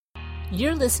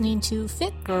You're listening to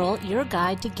Fit Girl, your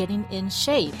guide to getting in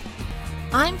shape.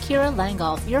 I'm Kira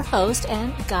Langolf, your host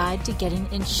and guide to getting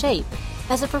in shape.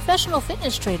 As a professional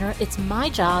fitness trainer, it's my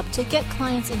job to get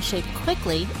clients in shape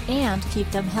quickly and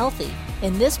keep them healthy.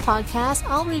 In this podcast,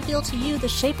 I'll reveal to you the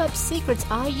shape-up secrets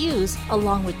I use,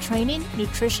 along with training,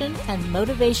 nutrition, and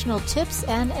motivational tips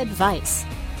and advice.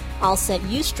 I'll set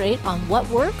you straight on what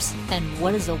works and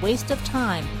what is a waste of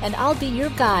time, and I'll be your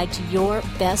guide to your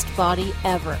best body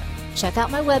ever. Check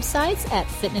out my websites at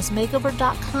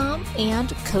fitnessmakeover.com and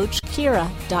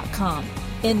coachkira.com.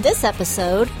 In this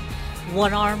episode,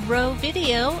 one-arm row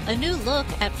video, a new look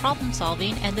at problem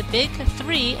solving, and the big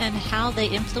three and how they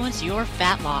influence your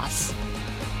fat loss.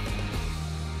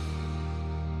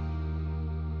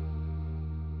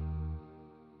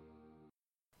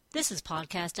 This is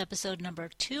podcast episode number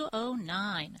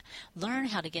 209. Learn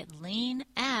how to get lean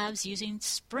abs using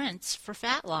sprints for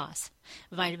fat loss.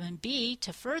 Vitamin B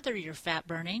to further your fat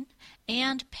burning.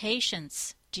 And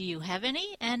patience. Do you have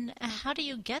any? And how do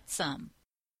you get some?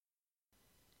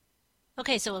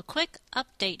 Okay, so a quick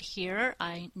update here.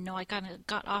 I know I kind of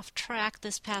got off track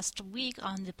this past week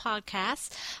on the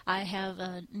podcast. I have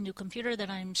a new computer that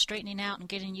I'm straightening out and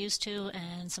getting used to,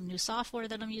 and some new software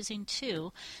that I'm using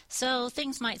too. So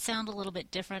things might sound a little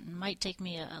bit different and might take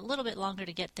me a little bit longer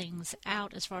to get things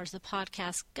out as far as the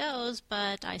podcast goes,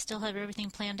 but I still have everything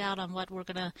planned out on what we're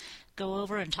going to go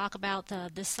over and talk about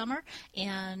this summer.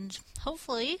 And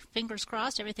hopefully, fingers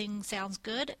crossed, everything sounds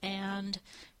good and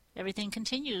everything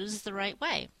continues the right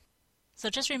way. So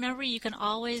just remember, you can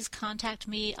always contact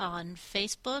me on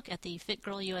Facebook at the Fit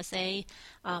Girl USA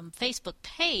Facebook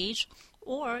page,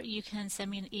 or you can send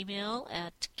me an email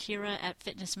at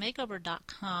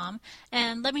kira@fitnessmakeover.com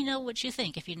and let me know what you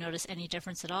think, if you notice any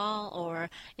difference at all, or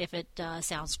if it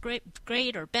sounds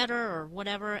great or better or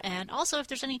whatever, and also if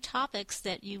there's any topics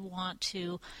that you want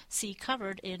to see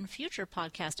covered in future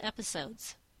podcast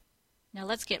episodes. Now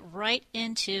let's get right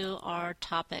into our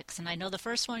topics. And I know the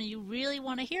first one you really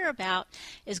want to hear about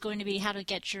is going to be how to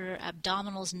get your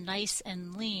abdominals nice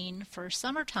and lean for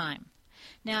summertime.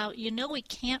 Now, you know we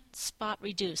can't spot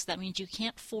reduce. That means you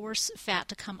can't force fat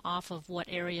to come off of what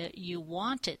area you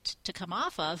want it to come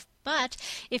off of. But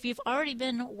if you've already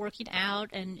been working out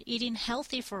and eating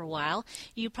healthy for a while,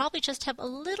 you probably just have a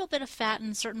little bit of fat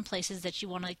in certain places that you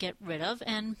want to get rid of.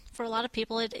 And for a lot of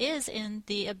people, it is in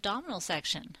the abdominal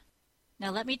section. Now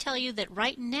let me tell you that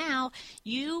right now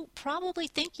you probably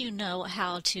think you know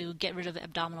how to get rid of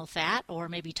abdominal fat or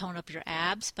maybe tone up your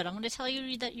abs, but I'm going to tell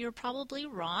you that you're probably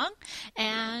wrong,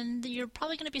 and you're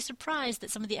probably going to be surprised that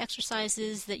some of the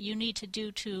exercises that you need to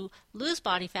do to lose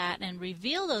body fat and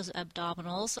reveal those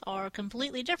abdominals are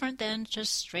completely different than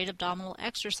just straight abdominal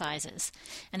exercises.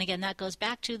 And again, that goes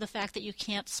back to the fact that you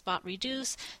can't spot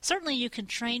reduce. Certainly you can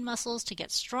train muscles to get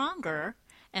stronger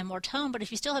and more tone, but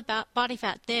if you still have body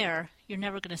fat there, you're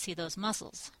never going to see those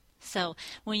muscles. So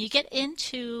when you get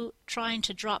into trying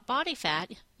to drop body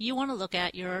fat, you want to look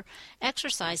at your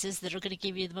exercises that are going to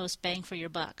give you the most bang for your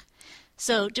buck.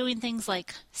 So doing things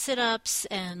like sit-ups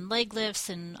and leg lifts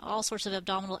and all sorts of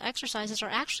abdominal exercises are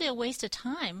actually a waste of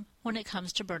time when it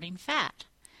comes to burning fat.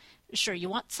 Sure, you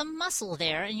want some muscle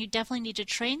there, and you definitely need to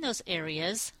train those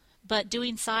areas, but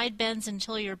doing side bends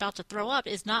until you're about to throw up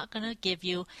is not going to give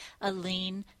you a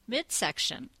lean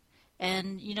midsection.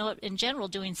 And you know, in general,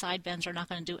 doing side bends are not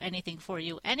going to do anything for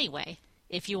you anyway.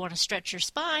 If you want to stretch your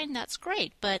spine, that's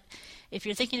great. But if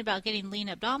you're thinking about getting lean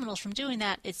abdominals from doing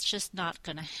that, it's just not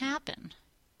going to happen.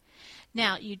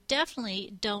 Now, you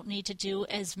definitely don't need to do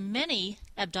as many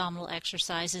abdominal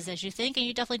exercises as you think, and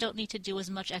you definitely don't need to do as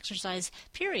much exercise,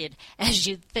 period, as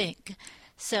you think.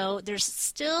 So there's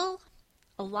still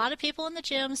a lot of people in the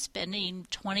gym spending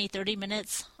 20, 30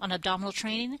 minutes on abdominal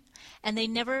training, and they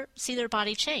never see their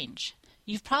body change.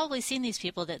 You've probably seen these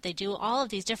people that they do all of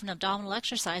these different abdominal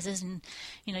exercises, and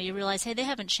you realize, hey, they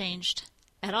haven't changed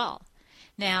at all.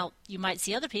 Now, you might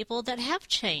see other people that have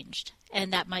changed,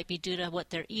 and that might be due to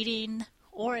what they're eating,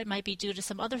 or it might be due to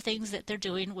some other things that they're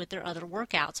doing with their other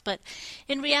workouts. But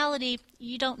in reality,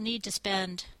 you don't need to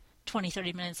spend 20,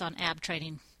 30 minutes on ab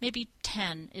training. Maybe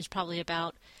 10 is probably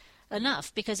about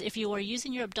enough, because if you are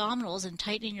using your abdominals and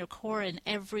tightening your core in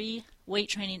every weight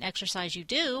training exercise you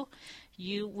do,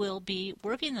 you will be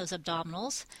working those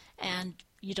abdominals, and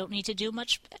you don't need to do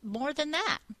much more than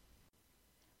that.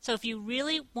 So if you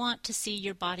really want to see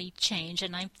your body change,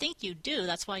 and I think you do,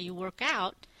 that's why you work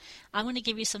out, I'm going to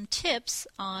give you some tips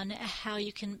on how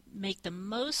you can make the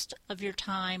most of your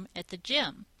time at the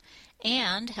gym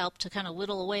and help to kind of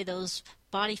whittle away those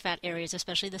body fat areas,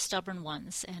 especially the stubborn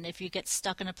ones. And if you get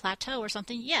stuck in a plateau or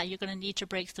something, yeah, you're going to need to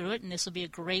break through it, and this will be a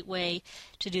great way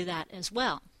to do that as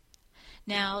well.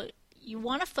 Now, you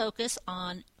want to focus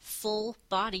on full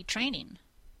body training.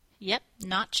 Yep,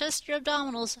 not just your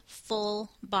abdominals,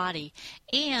 full body.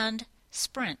 And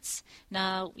sprints.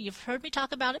 Now, you've heard me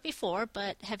talk about it before,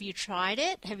 but have you tried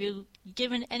it? Have you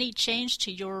given any change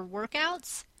to your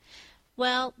workouts?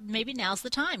 Well, maybe now's the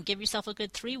time. Give yourself a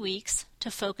good 3 weeks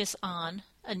to focus on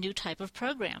a new type of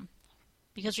program.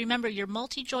 Because remember, your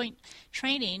multi-joint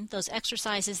training, those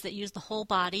exercises that use the whole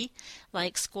body,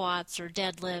 like squats or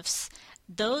deadlifts,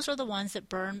 those are the ones that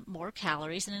burn more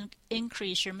calories and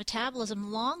increase your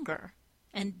metabolism longer.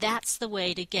 And that's the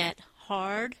way to get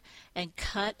hard and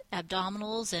cut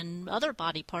abdominals and other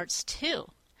body parts too.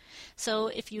 So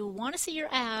if you want to see your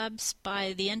abs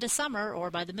by the end of summer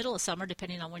or by the middle of summer,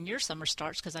 depending on when your summer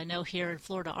starts, because I know here in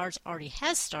Florida ours already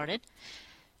has started,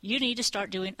 you need to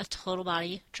start doing a total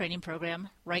body training program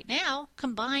right now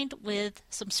combined with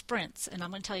some sprints, and I'm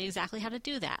going to tell you exactly how to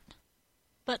do that.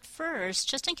 But first,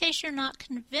 just in case you're not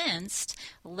convinced,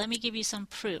 let me give you some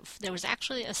proof. There was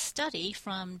actually a study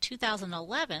from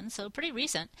 2011, so pretty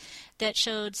recent, that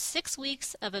showed 6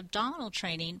 weeks of abdominal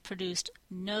training produced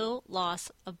no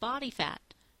loss of body fat.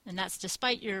 And that's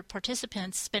despite your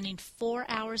participants spending 4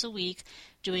 hours a week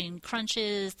doing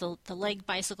crunches, the leg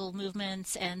bicycle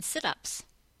movements, and sit-ups.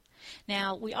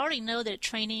 Now, we already know that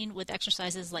training with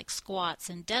exercises like squats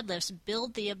and deadlifts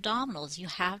build the abdominals. You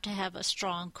have to have a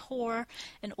strong core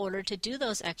in order to do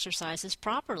those exercises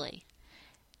properly.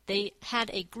 They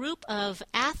had a group of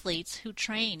athletes who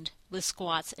trained with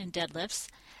squats and deadlifts,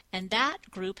 and that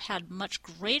group had much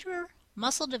greater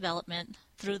muscle development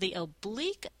through the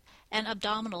oblique and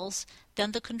abdominals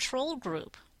than the control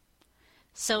group.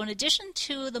 So in addition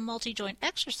to the multi-joint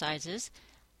exercises,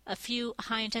 a few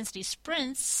high-intensity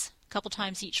sprints a couple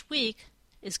times each week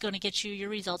is going to get you your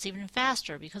results even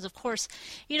faster, because of course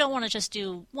you don't want to just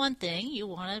do one thing, you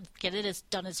want to get it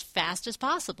done as fast as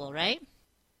possible, right?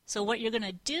 So what you're going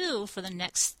to do for the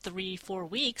next 3-4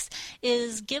 weeks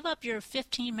is give up your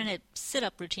 15-minute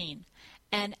sit-up routine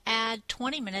and add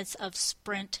 20 minutes of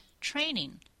sprint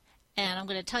training. And I'm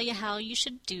going to tell you how you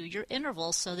should do your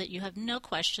intervals so that you have no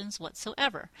questions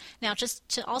whatsoever. Now, just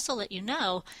to also let you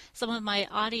know, some of my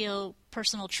audio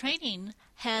personal training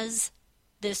has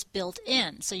this built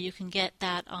in, so you can get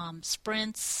that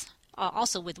sprints,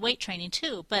 also with weight training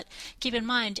too. But keep in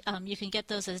mind, you can get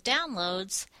those as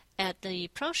downloads at the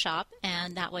Pro Shop,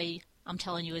 and that way I'm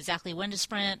telling you exactly when to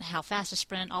sprint, how fast to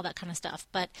sprint, all that kind of stuff.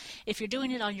 But if you're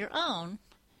doing it on your own,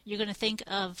 you're going to think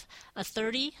of a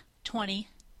 30, 20,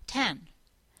 10.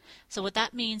 So what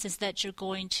that means is that you're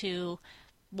going to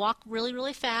walk really,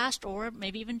 really fast, or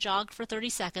maybe even jog for 30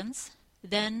 seconds,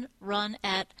 then run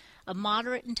at a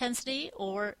moderate intensity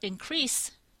or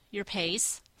increase your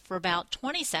pace for about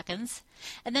 20 seconds,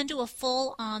 and then do a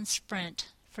full-on sprint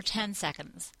for 10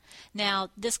 seconds. Now,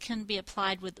 this can be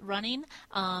applied with running.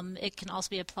 It can also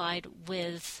be applied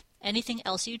with anything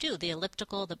else you do, the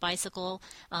elliptical, the bicycle.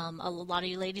 A lot of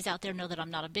you ladies out there know that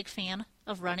I'm not a big fan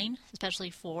of running, especially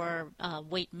for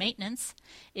weight maintenance.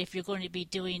 If you're going to be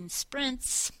doing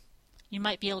sprints, you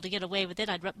might be able to get away with it.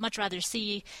 I'd much rather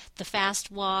see the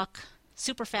fast walk,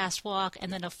 super fast walk,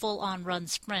 and then a full-on run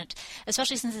sprint,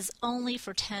 especially since it's only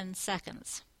for 10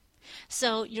 seconds.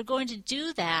 So you're going to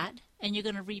do that, and you're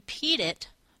going to repeat it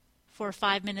for a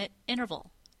 5-minute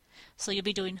interval. So you'll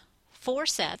be doing 4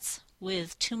 sets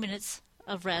with 2 minutes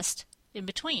of rest in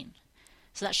between.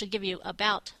 So that should give you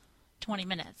about 20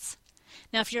 minutes.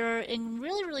 Now, if you're in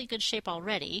really, really good shape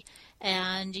already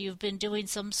and you've been doing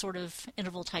some sort of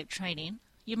interval type training,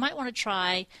 you might want to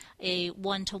try a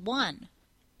 1-to-1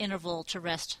 interval to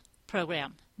rest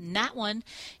program. In that one,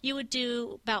 you would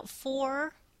do about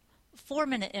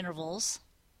 4-minute intervals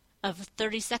of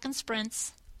 30-second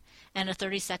sprints and a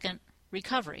 30-second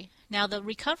recovery. Now, the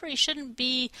recovery shouldn't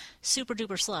be super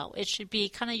duper slow. It should be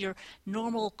kind of your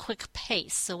normal quick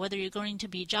pace. So whether you're going to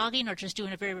be jogging or just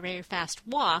doing a very, very fast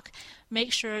walk,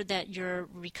 make sure that your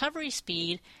recovery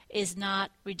speed is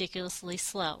not ridiculously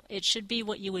slow. It should be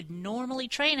what you would normally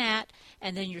train at,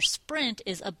 and then your sprint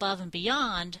is above and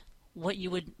beyond what you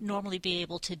would normally be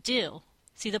able to do.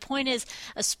 See, the point is,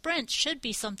 a sprint should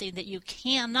be something that you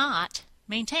cannot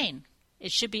maintain.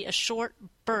 It should be a short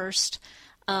burst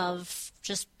of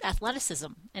just athleticism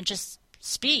and just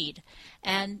speed.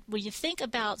 And when you think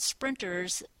about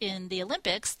sprinters in the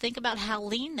Olympics, think about how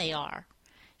lean they are.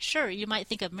 Sure, you might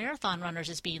think of marathon runners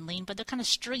as being lean, but they're kind of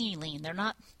stringy lean. They're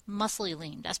not muscly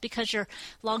lean. That's because your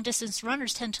long-distance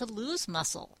runners tend to lose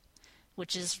muscle,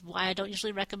 which is why I don't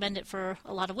usually recommend it for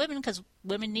a lot of women, because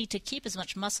women need to keep as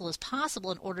much muscle as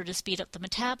possible in order to speed up the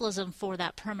metabolism for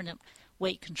that permanent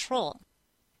weight control.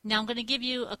 Now I'm going to give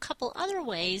you a couple other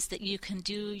ways that you can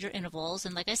do your intervals,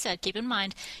 and like I said, keep in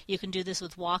mind you can do this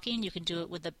with walking, you can do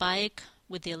it with the bike,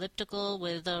 with the elliptical,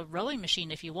 with a rowing machine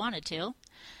if you wanted to.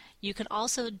 You can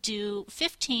also do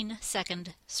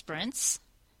 15-second sprints.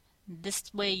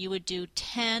 This way you would do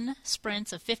 10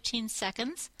 sprints of 15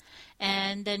 seconds,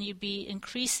 and then you'd be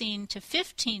increasing to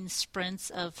 15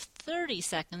 sprints of 30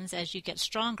 seconds as you get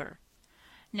stronger.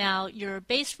 Now, your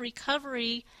base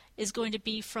recovery is going to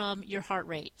be from your heart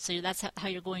rate. So that's how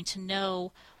you're going to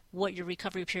know what your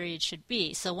recovery period should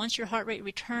be. So once your heart rate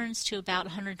returns to about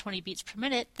 120 beats per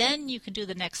minute, then you can do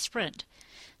the next sprint.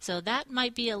 So that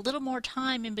might be a little more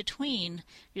time in between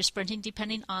your sprinting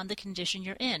depending on the condition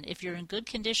you're in. If you're in good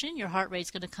condition, your heart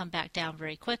rate's going to come back down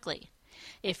very quickly.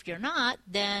 If you're not,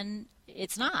 then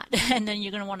it's not. And then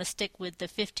you're going to want to stick with the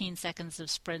 15 seconds of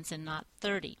sprints and not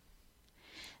 30.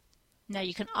 Now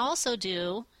you can also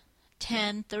do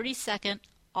 10 30-second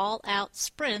all-out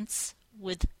sprints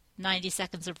with 90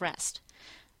 seconds of rest.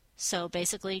 So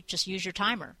basically just use your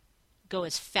timer. Go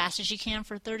as fast as you can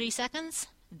for 30 seconds,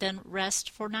 then rest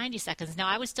for 90 seconds. Now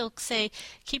I would still say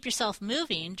keep yourself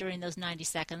moving during those 90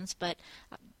 seconds, but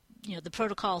the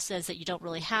protocol says that you don't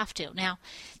really have to. Now,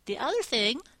 the other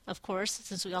thing, of course,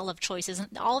 since we all have choices,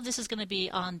 and all of this is going to be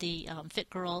on the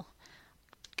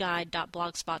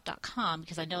fitgirlguide.blogspot.com,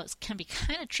 because I know it can be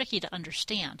kind of tricky to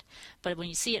understand, but when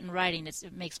you see it in writing, it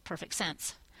makes perfect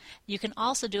sense. You can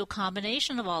also do a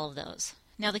combination of all of those.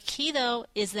 Now, the key, though,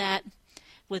 is that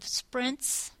with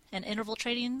sprints and interval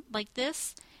training like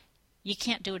this, you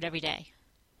can't do it every day.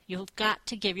 You've got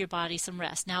to give your body some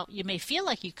rest. Now, you may feel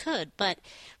like you could, but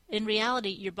in reality,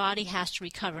 your body has to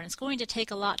recover, and it's going to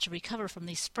take a lot to recover from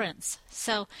these sprints.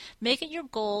 So make it your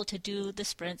goal to do the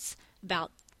sprints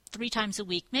about 3 times a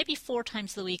week, maybe 4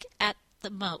 times a week at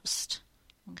the most.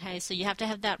 Okay, so you have to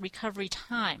have that recovery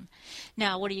time.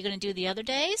 Now, what are you going to do the other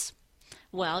days?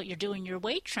 Well, you're doing your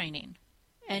weight training,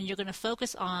 and you're going to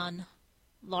focus on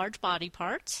large body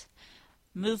parts,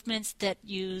 movements that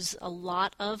use a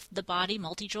lot of the body,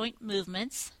 multi-joint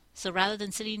movements. So rather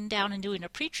than sitting down and doing a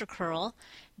preacher curl,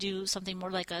 do something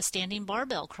more like a standing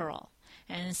barbell curl.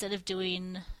 And instead of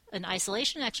doing an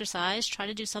isolation exercise, try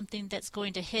to do something that's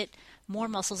going to hit more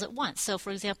muscles at once. So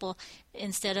for example,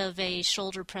 instead of a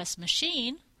shoulder press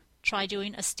machine, try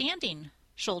doing a standing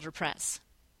shoulder press,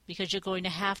 because you're going to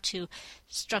have to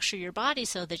structure your body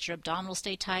so that your abdominals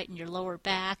stay tight and your lower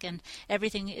back and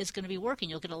everything is going to be working.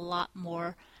 You'll get a lot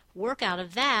more work out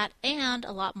of that and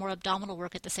a lot more abdominal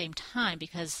work at the same time,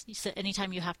 because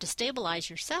anytime you have to stabilize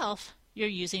yourself, you're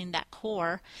using that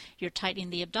core, you're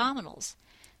tightening the abdominals.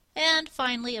 And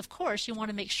finally, of course, you want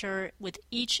to make sure with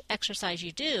each exercise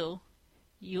you do,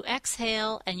 you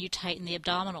exhale and you tighten the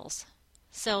abdominals.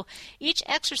 So each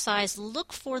exercise,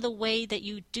 look for the way that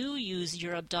you do use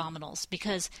your abdominals,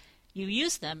 because you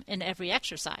use them in every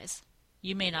exercise.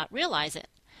 You may not realize it,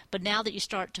 but now that you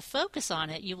start to focus on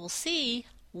it, you will see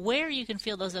where you can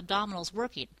feel those abdominals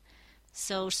working.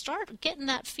 So start getting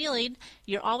that feeling.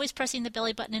 You're always pressing the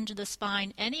belly button into the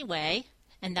spine anyway,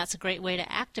 and that's a great way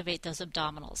to activate those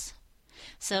abdominals.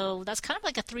 So that's kind of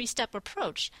like a 3-step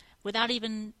approach without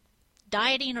even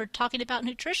dieting or talking about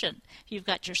nutrition. You've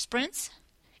got your sprints,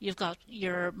 you've got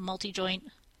your multi-joint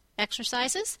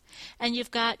exercises, and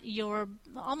you've got your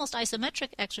almost isometric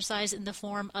exercise in the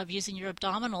form of using your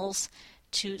abdominals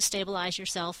to stabilize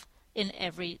yourself in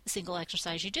every single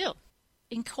exercise you do.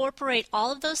 Incorporate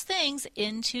all of those things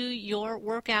into your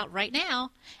workout right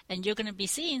now, and you're going to be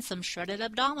seeing some shredded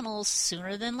abdominals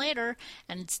sooner than later,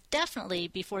 and it's definitely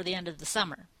before the end of the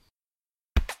summer.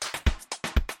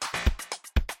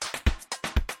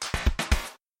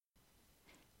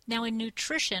 Now in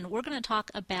nutrition, we're going to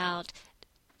talk about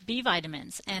B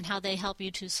vitamins and how they help you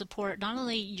to support not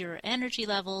only your energy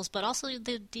levels but also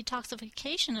the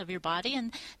detoxification of your body,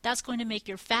 and that's going to make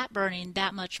your fat burning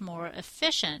that much more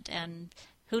efficient, and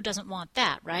who doesn't want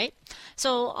that, right?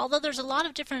 So although there's a lot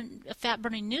of different fat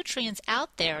burning nutrients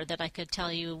out there that I could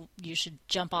tell you should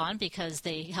jump on because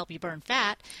they help you burn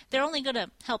fat, they're only going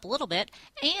to help a little bit,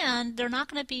 and they're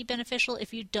not going to be beneficial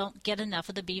if you don't get enough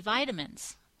of the B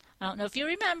vitamins. I don't know if you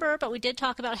remember, but we did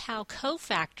talk about how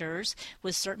cofactors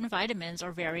with certain vitamins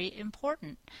are very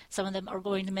important. Some of them are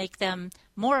going to make them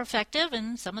more effective,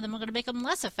 and some of them are going to make them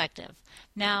less effective.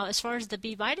 Now, as far as the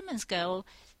B vitamins go,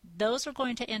 those are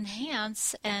going to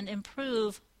enhance and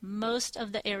improve most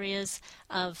of the areas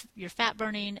of your fat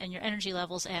burning and your energy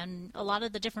levels and a lot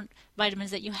of the different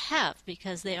vitamins that you have,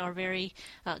 because they are very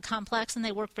complex and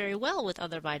they work very well with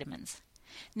other vitamins.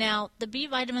 Now, the B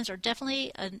vitamins are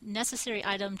definitely a necessary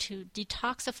item to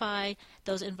detoxify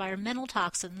those environmental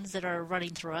toxins that are running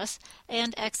through us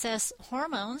and excess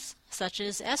hormones such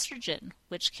as estrogen,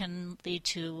 which can lead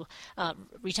to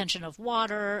retention of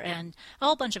water and a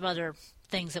whole bunch of other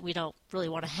things that we don't really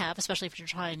want to have, especially if you're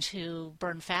trying to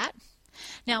burn fat.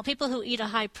 Now, people who eat a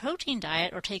high protein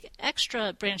diet or take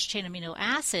extra branched chain amino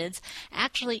acids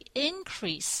actually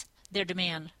increase their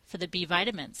demand for the B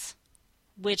vitamins,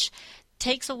 which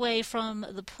takes away from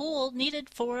the pool needed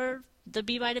for the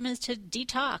B vitamins to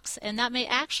detox, and that may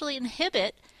actually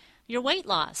inhibit your weight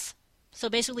loss. So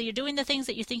basically you're doing the things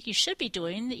that you think you should be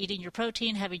doing, eating your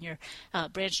protein, having your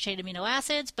branched chain amino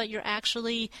acids, but you're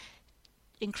actually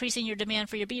increasing your demand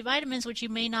for your B vitamins, which you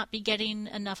may not be getting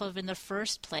enough of in the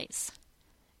first place.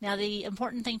 Now, the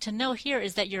important thing to know here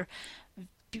is that your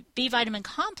B vitamin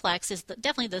complex is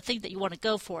definitely the thing that you want to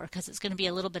go for because it's going to be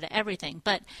a little bit of everything.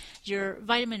 But your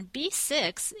vitamin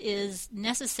B6 is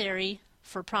necessary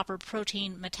for proper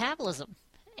protein metabolism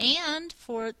and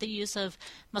for the use of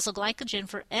muscle glycogen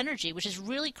for energy, which is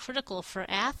really critical for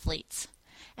athletes.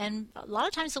 And a lot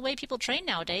of times the way people train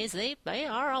nowadays, they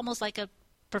are almost like a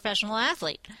professional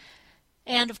athlete.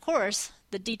 And of course,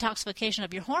 the detoxification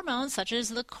of your hormones, such as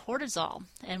the cortisol.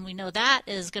 And we know that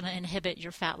is going to inhibit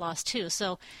your fat loss too.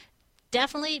 So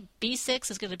definitely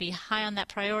B6 is going to be high on that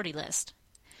priority list.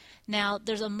 Now,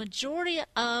 there's a majority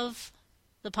of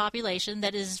the population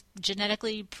that is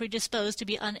genetically predisposed to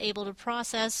be unable to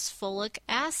process folic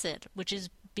acid, which is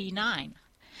B9.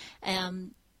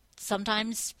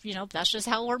 Sometimes, that's just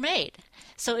how we're made.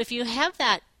 So if you have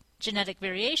that genetic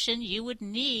variation, you would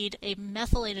need a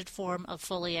methylated form of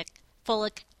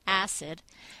folic acid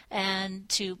and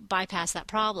to bypass that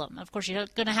problem. Of course, you're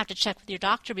going to have to check with your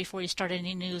doctor before you start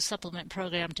any new supplement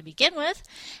program to begin with,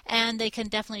 and they can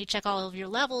definitely check all of your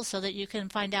levels so that you can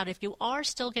find out if you are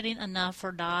still getting enough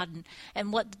or not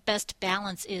and what the best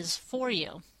balance is for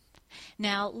you.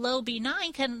 Now, low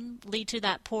B9 can lead to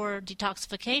that poor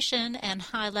detoxification and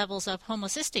high levels of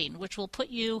homocysteine, which will put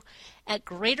you at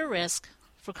greater risk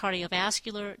for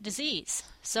cardiovascular disease.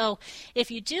 So if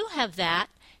you do have that,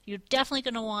 you're definitely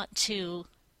going to want to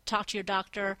talk to your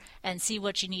doctor and see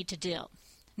what you need to do.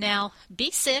 Now,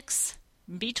 B6,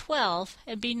 B12,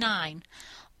 and B9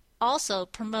 also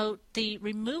promote the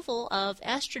removal of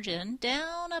estrogen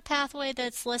down a pathway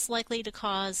that's less likely to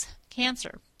cause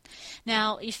cancer.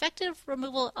 Now, effective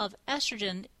removal of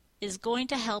estrogen is going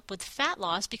to help with fat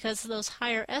loss because those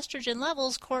higher estrogen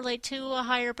levels correlate to a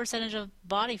higher percentage of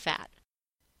body fat.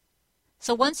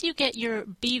 So once you get your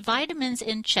B vitamins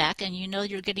in check and you know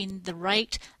you're getting the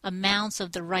right amounts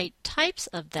of the right types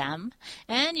of them,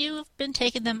 and you've been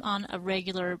taking them on a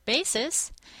regular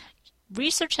basis,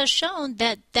 research has shown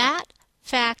that that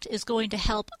fact is going to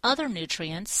help other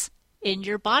nutrients in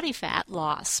your body fat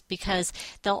loss because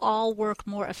they'll all work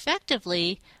more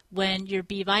effectively when your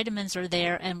B vitamins are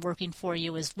there and working for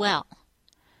you as well.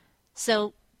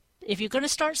 So if you're going to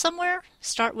start somewhere,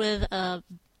 start with a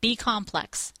B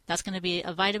complex. That's going to be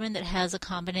a vitamin that has a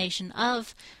combination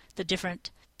of the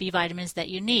different B vitamins that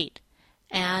you need.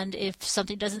 And if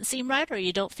something doesn't seem right or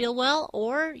you don't feel well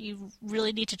or you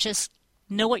really need to just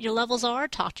know what your levels are,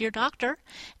 talk to your doctor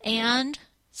and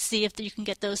see if you can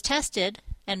get those tested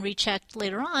and rechecked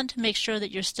later on to make sure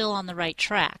that you're still on the right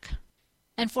track.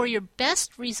 And for your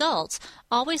best results,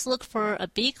 always look for a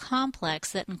B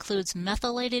complex that includes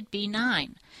methylated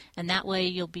B9, and that way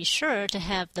you'll be sure to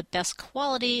have the best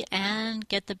quality and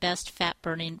get the best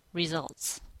fat-burning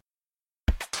results.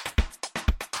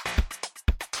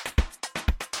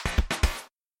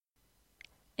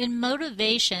 In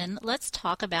motivation, let's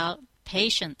talk about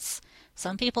patience.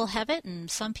 Some people have it and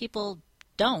some people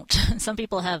don't. Some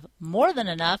people have more than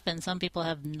enough and some people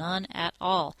have none at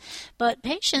all. But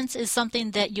patience is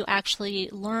something that you actually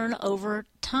learn over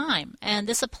time. And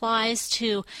this applies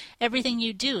to everything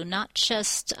you do, not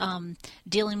just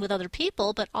dealing with other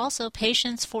people, but also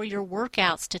patience for your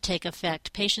workouts to take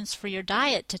effect, patience for your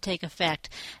diet to take effect,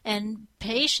 and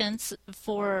patience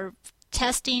for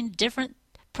testing different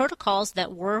protocols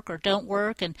that work or don't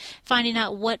work and finding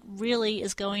out what really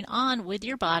is going on with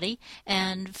your body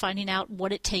and finding out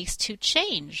what it takes to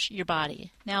change your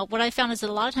body. Now, what I found is that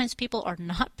a lot of times people are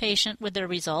not patient with their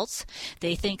results.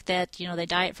 They think that, they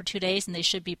diet for 2 days and they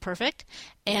should be perfect,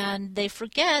 and they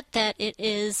forget that it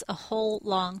is a whole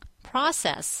long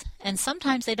process, and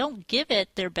sometimes they don't give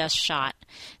it their best shot.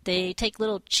 They take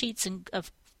little cheats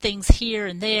of things here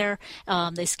and there.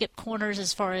 They skip corners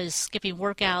as far as skipping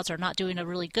workouts or not doing a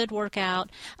really good workout,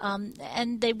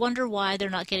 and they wonder why they're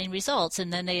not getting results.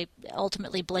 And then they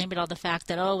ultimately blame it on the fact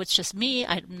that, oh, it's just me.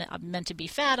 I'm meant to be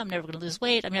fat. I'm never going to lose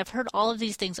weight. I mean, I've heard all of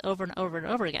these things over and over and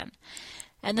over again.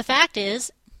 And the fact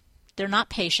is, they're not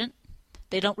patient.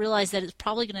 They don't realize that it's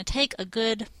probably going to take a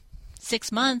good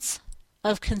 6 months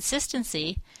of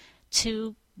consistency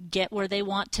to get where they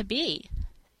want to be.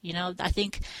 You know, I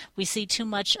think we see too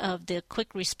much of the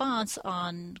quick response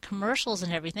on commercials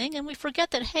and everything, and we forget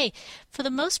that, hey, for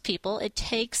the most people, it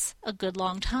takes a good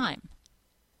long time.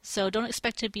 So don't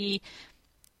expect to be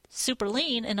super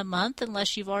lean in a month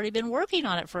unless you've already been working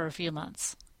on it for a few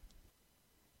months.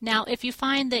 Now, if you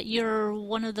find that you're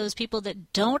one of those people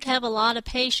that don't have a lot of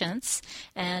patience,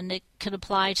 and it could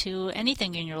apply to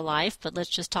anything in your life, but let's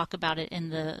just talk about it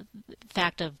in the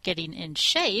fact of getting in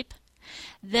shape,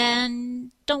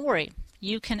 then don't worry.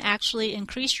 You can actually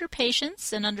increase your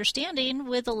patience and understanding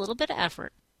with a little bit of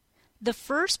effort. The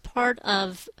first part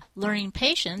of learning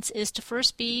patience is to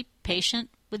first be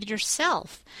patient with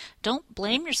yourself. Don't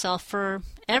blame yourself for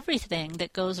everything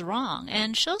that goes wrong,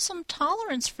 and show some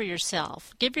tolerance for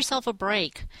yourself. Give yourself a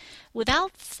break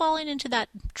without falling into that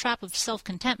trap of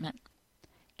self-contentment.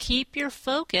 Keep your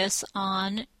focus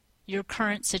on your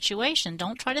current situation.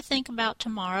 Don't try to think about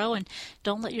tomorrow, and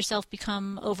don't let yourself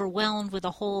become overwhelmed with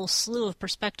a whole slew of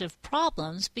prospective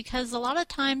problems, because a lot of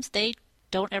times they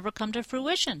don't ever come to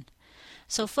fruition.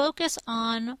 So focus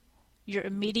on your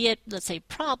immediate, let's say,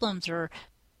 problems, or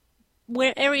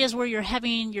areas where you're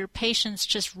having your patience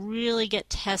just really get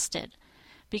tested.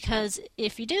 Because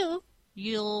if you do,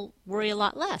 you'll worry a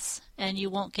lot less, and you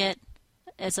won't get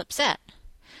as upset.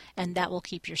 And that will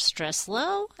keep your stress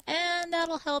low, and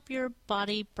that'll help your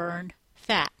body burn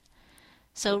fat.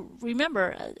 So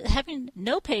remember, having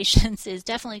no patience is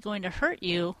definitely going to hurt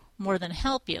you more than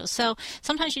help you. So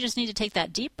sometimes you just need to take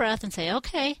that deep breath and say,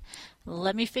 okay,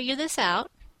 let me figure this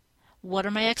out. What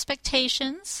are my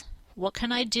expectations? What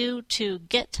can I do to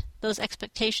get those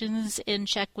expectations in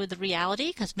check with reality?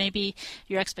 Because maybe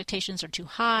your expectations are too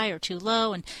high or too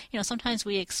low, and sometimes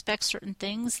we expect certain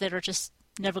things that are just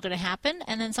never going to happen,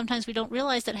 and then sometimes we don't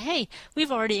realize that, hey,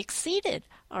 we've already exceeded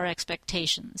our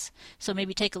expectations. So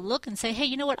maybe take a look and say, hey,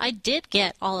 you know what, I did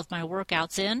get all of my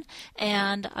workouts in,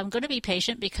 and I'm going to be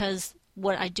patient because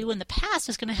what I do in the past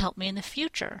is going to help me in the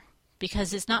future.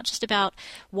 Because it's not just about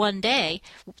one day.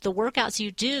 The workouts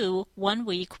you do 1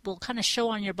 week will kind of show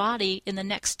on your body in the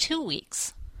next 2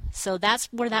 weeks. So that's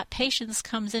where that patience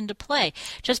comes into play.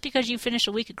 Just because you finish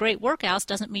a week of great workouts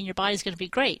doesn't mean your body's going to be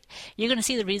great. You're going to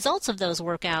see the results of those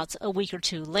workouts a week or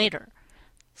two later.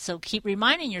 So keep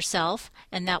reminding yourself,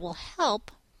 and that will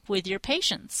help with your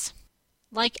patience.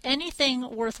 Like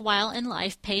anything worthwhile in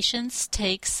life, patience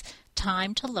takes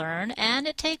time to learn, and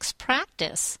it takes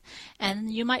practice. And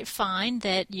you might find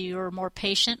that you're more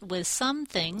patient with some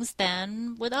things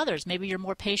than with others. Maybe you're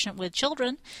more patient with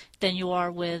children than you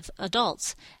are with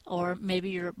adults, or maybe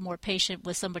you're more patient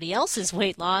with somebody else's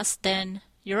weight loss than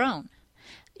your own.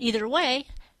 Either way,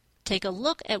 take a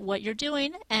look at what you're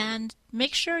doing and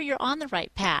make sure you're on the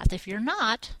right path. If you're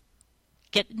not,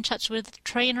 get in touch with a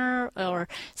trainer or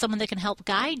someone that can help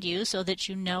guide you so that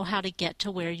you know how to get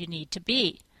to where you need to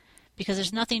be. Because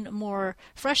there's nothing more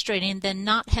frustrating than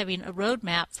not having a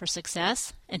roadmap for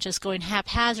success and just going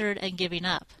haphazard and giving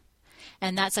up.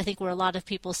 And that's, I think, where a lot of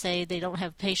people say they don't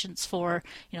have patience for,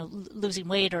 losing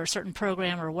weight or a certain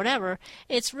program or whatever.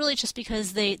 It's really just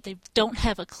because they don't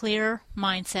have a clear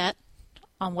mindset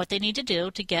on what they need to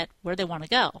do to get where they want to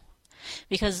go.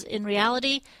 Because in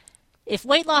reality, if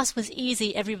weight loss was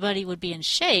easy, everybody would be in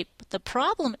shape. The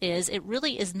problem is it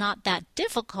really is not that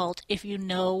difficult if you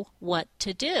know what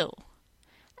to do.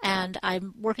 And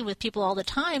I'm working with people all the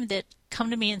time that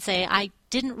come to me and say, I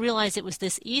didn't realize it was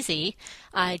this easy.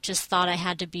 I just thought I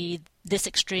had to be this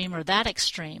extreme or that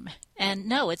extreme. And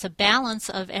no, it's a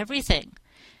balance of everything.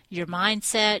 Your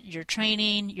mindset, your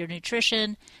training, your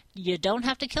nutrition. You don't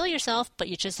have to kill yourself, but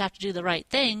you just have to do the right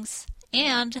things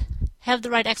and have the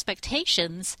right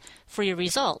expectations for your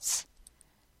results.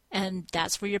 And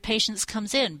that's where your patience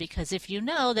comes in, because if you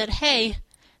know that, hey,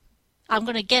 I'm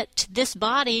going to get to this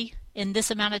body in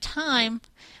this amount of time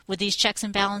with these checks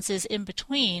and balances in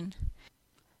between,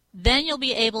 then you'll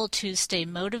be able to stay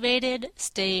motivated,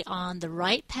 stay on the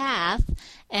right path,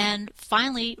 and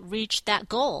finally reach that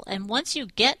goal. And once you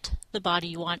get the body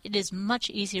you want, it is much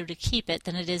easier to keep it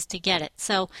than it is to get it.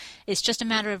 So it's just a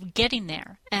matter of getting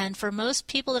there. And for most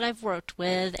people that I've worked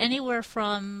with, anywhere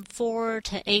from 4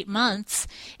 to 8 months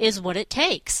is what it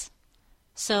takes.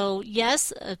 So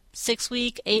yes, a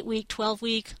 6-week, 8-week,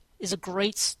 12-week, is a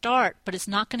great start, but it's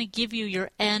not going to give you your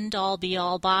end-all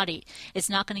be-all body. It's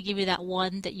not going to give you that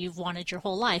one that you've wanted your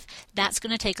whole life. That's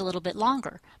going to take a little bit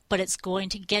longer, but it's going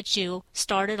to get you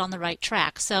started on the right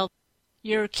track. So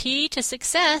your key to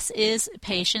success is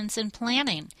patience and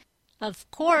planning. Of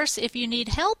course, if you need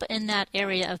help in that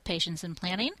area of patience and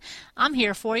planning, I'm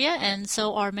here for you, and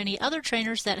so are many other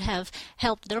trainers that have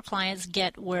helped their clients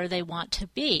get where they want to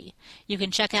be. You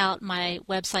can check out my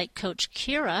website,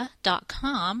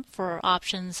 CoachKira.com, for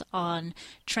options on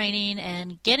training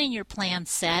and getting your plan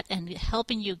set and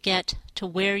helping you get to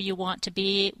where you want to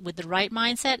be with the right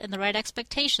mindset and the right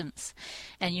expectations.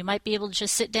 And you might be able to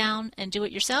just sit down and do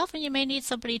it yourself, and you may need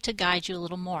somebody to guide you a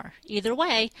little more. Either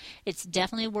way, it's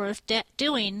definitely worth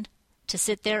doing to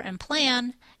sit there and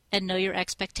plan and know your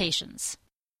expectations.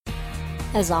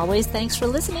 As always, thanks for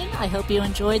listening. I hope you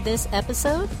enjoyed this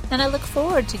episode, and I look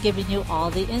forward to giving you all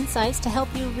the insights to help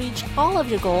you reach all of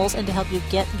your goals and to help you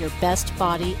get your best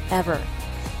body ever.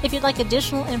 If you'd like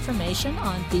additional information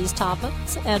on these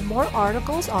topics and more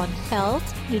articles on health,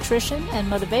 nutrition, and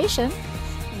motivation,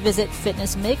 visit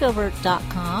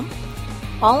fitnessmakeover.com,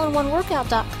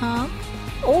 allinoneworkout.com,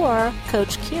 or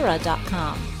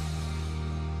coachkira.com.